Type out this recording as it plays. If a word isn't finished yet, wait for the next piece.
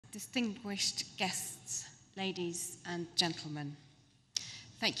Distinguished guests, ladies and gentlemen,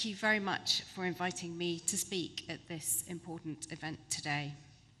 thank you very much for inviting me to speak at this important event today.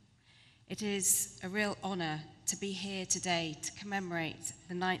 It is a real honor to be here today to commemorate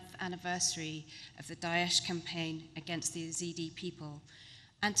the 9th anniversary of the Daesh campaign against the Yezidi people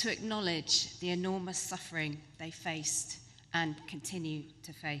and to acknowledge the enormous suffering they faced and continue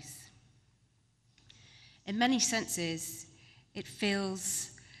to face. In many senses, it feels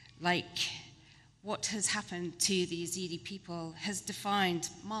like what has happened to the Yezidi people has defined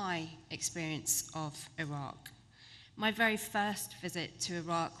my experience of Iraq. My very first visit to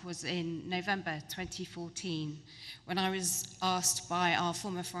Iraq was in November 2014, when I was asked by our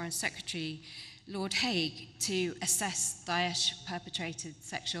former Foreign Secretary, Lord Haig, to assess Daesh-perpetrated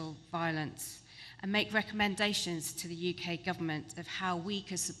sexual violence and make recommendations to the UK government of how we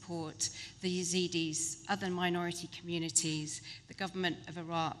could support the Yazidis, other minority communities, the government of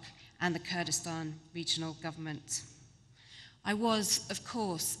Iraq, and the Kurdistan regional government. I was, of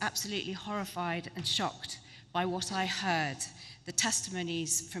course, absolutely horrified and shocked by what I heard, the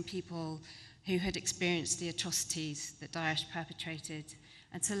testimonies from people who had experienced the atrocities that Daesh perpetrated,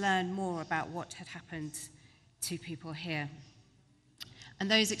 and to learn more about what had happened to people here. And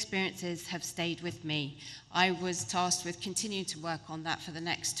those experiences have stayed with me. I was tasked with continuing to work on that for the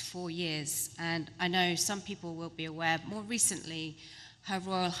next 4 years, and I know some people will be aware, more recently, Her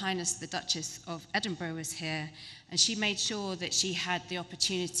Royal Highness the Duchess of Edinburgh was here, and she made sure that she had the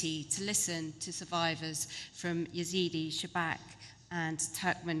opportunity to listen to survivors from Yezidi, Shabak, and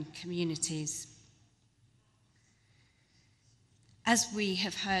Turkmen communities. As we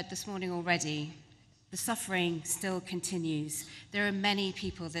have heard this morning already, the suffering still continues. There are many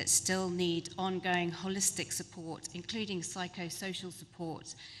people that still need ongoing holistic support, including psychosocial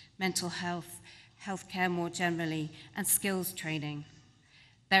support, mental health, healthcare more generally, and skills training.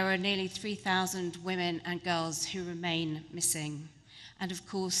 There are nearly 3,000 women and girls who remain missing. And of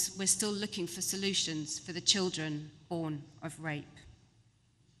course, we're still looking for solutions for the children born of rape.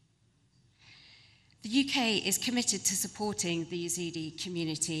 The UK is committed to supporting the Yezidi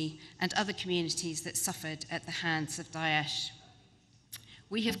community and other communities that suffered at the hands of Daesh.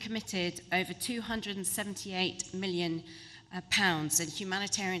 We have committed over £278 million in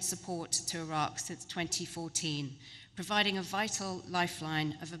humanitarian support to Iraq since 2014, providing a vital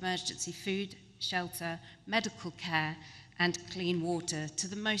lifeline of emergency food, shelter, medical care, and clean water to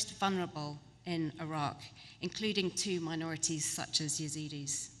the most vulnerable in Iraq, including 2 minorities such as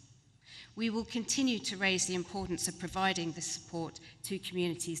Yazidis. We will continue to raise the importance of providing this support to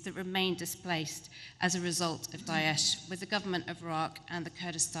communities that remain displaced as a result of Daesh, with the government of Iraq and the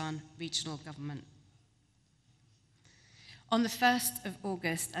Kurdistan regional government. On the 1st of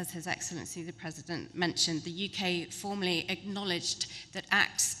August, as His Excellency the President mentioned, the UK formally acknowledged that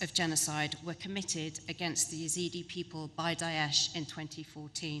acts of genocide were committed against the Yezidi people by Daesh in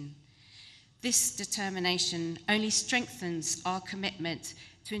 2014. This determination only strengthens our commitment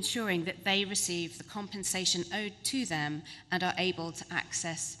to ensuring that they receive the compensation owed to them and are able to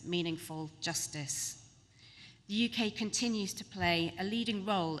access meaningful justice. The UK continues to play a leading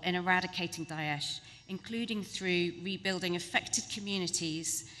role in eradicating Daesh, including through rebuilding affected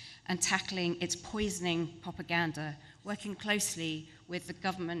communities and tackling its poisoning propaganda, working closely with the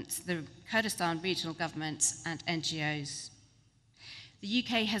government, the Kurdistan regional government, and NGOs. The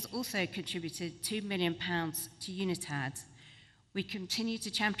UK has also contributed £2 million to UNITAD. We continue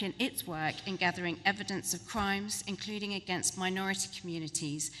to champion its work in gathering evidence of crimes, including against minority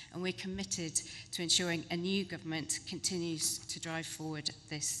communities, and we're committed to ensuring a new government continues to drive forward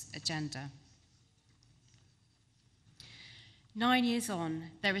this agenda. 9 years on,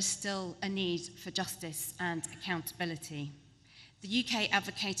 there is still a need for justice and accountability. The UK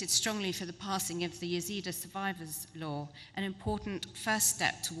advocated strongly for the passing of the Yezidi Survivors Law, an important first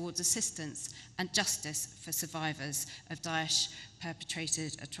step towards assistance and justice for survivors of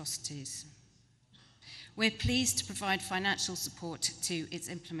Daesh-perpetrated atrocities. We're pleased to provide financial support to its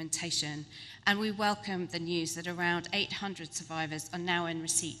implementation, and we welcome the news that around 800 survivors are now in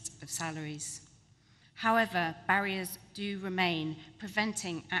receipt of salaries. However, barriers do remain,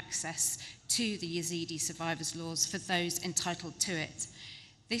 preventing access to the Yezidi survivors' laws for those entitled to it.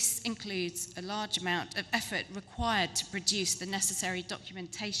 This includes a large amount of effort required to produce the necessary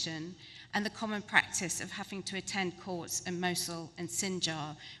documentation and the common practice of having to attend courts in Mosul and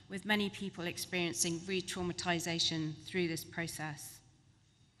Sinjar, with many people experiencing re-traumatization through this process.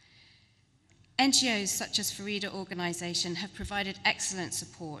 NGOs such as Farida Organisation have provided excellent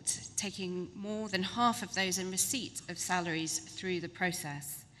support, taking more than half of those in receipt of salaries through the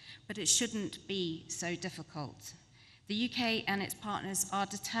process. But it shouldn't be so difficult. The UK and its partners are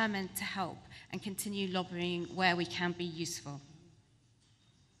determined to help and continue lobbying where we can be useful.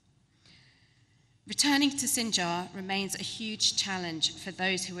 Returning to Sinjar remains a huge challenge for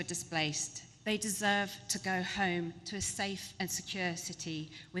those who are displaced. They deserve to go home to a safe and secure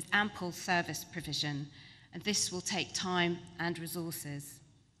city with ample service provision, and this will take time and resources.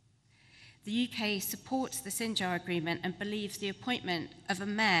 The UK supports the Sinjar Agreement and believes the appointment of a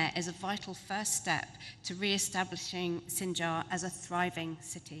mayor is a vital first step to re-establishing Sinjar as a thriving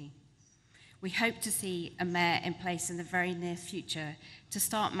city. We hope to see a mayor in place in the very near future to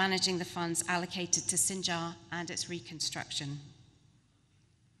start managing the funds allocated to Sinjar and its reconstruction.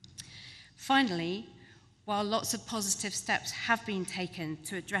 Finally, while lots of positive steps have been taken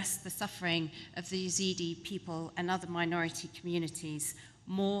to address the suffering of the Yezidi people and other minority communities,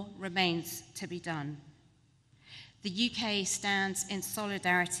 more remains to be done. The UK stands in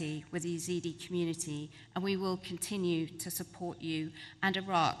solidarity with the Yezidi community, and we will continue to support you and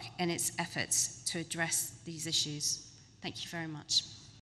Iraq in its efforts to address these issues. Thank you very much.